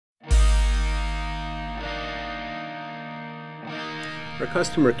Our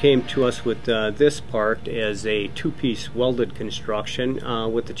customer came to us with this part as a two-piece welded construction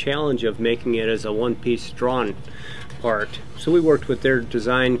with the challenge of making it as a one-piece drawn part. So we worked with their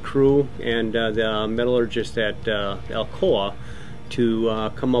design crew and the metallurgist at Alcoa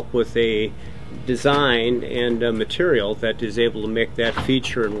to come up with a design and a material that is able to make that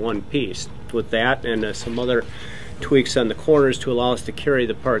feature in one piece. With that and some other tweaks on the corners to allow us to carry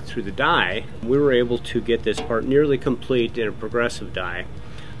the part through the die, we were able to get this part nearly complete in a progressive die.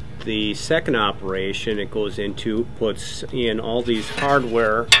 The second operation it goes into puts in all these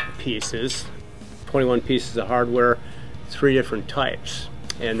hardware pieces, 21 pieces of hardware, 3 different types,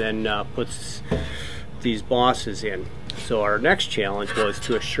 and then puts these bosses in. So our next challenge was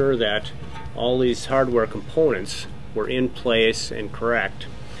to assure that all these hardware components were in place and correct.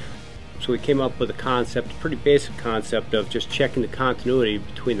 So we came up with a concept, a pretty basic concept of just checking the continuity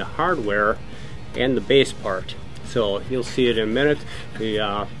between the hardware and the base part. So you'll see it in a minute. We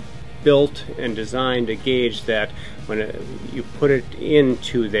built and designed a gauge that when you put it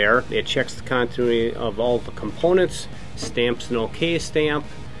into there, it checks the continuity of all the components, stamps an OK stamp,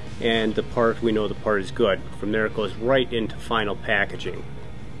 and the part, we know the part is good. From there it goes right into final packaging.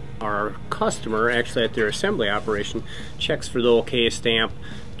 Our customer, actually at their assembly operation, checks for the OK stamp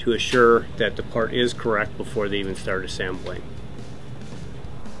to assure that the part is correct before they even start assembling.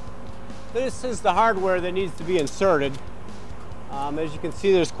 This is the hardware that needs to be inserted. As you can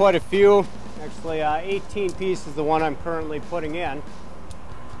see, there's quite a few. Actually 18 pieces, the one I'm currently putting in.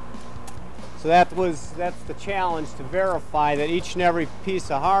 So that's the challenge, to verify that each and every piece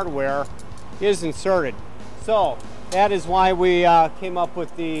of hardware is inserted. So that is why we came up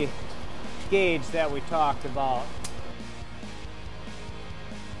with the gauge that we talked about.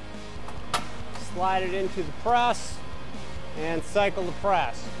 Slide it into the press and cycle the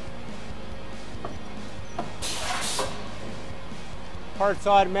press. Part's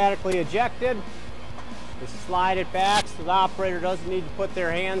automatically ejected. We slide it back so the operator doesn't need to put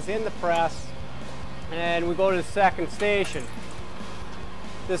their hands in the press, and we go to the second station.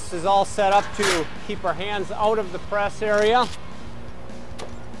 This is all set up to keep our hands out of the press area.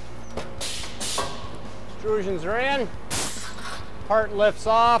 Extrusions are in. Part lifts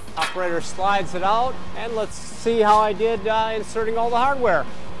off, operator slides it out, and let's see how I did inserting all the hardware.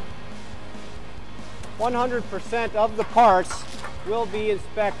 100% of the parts will be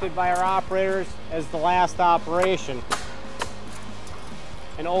inspected by our operators as the last operation.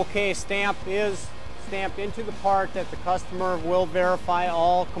 An OK stamp is stamped into the part that the customer will verify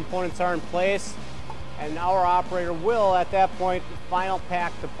all components are in place, and our operator will at that point final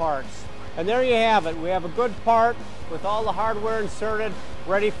pack the parts. And there you have it. We have a good part with all the hardware inserted,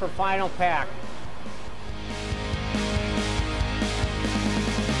 ready for final pack.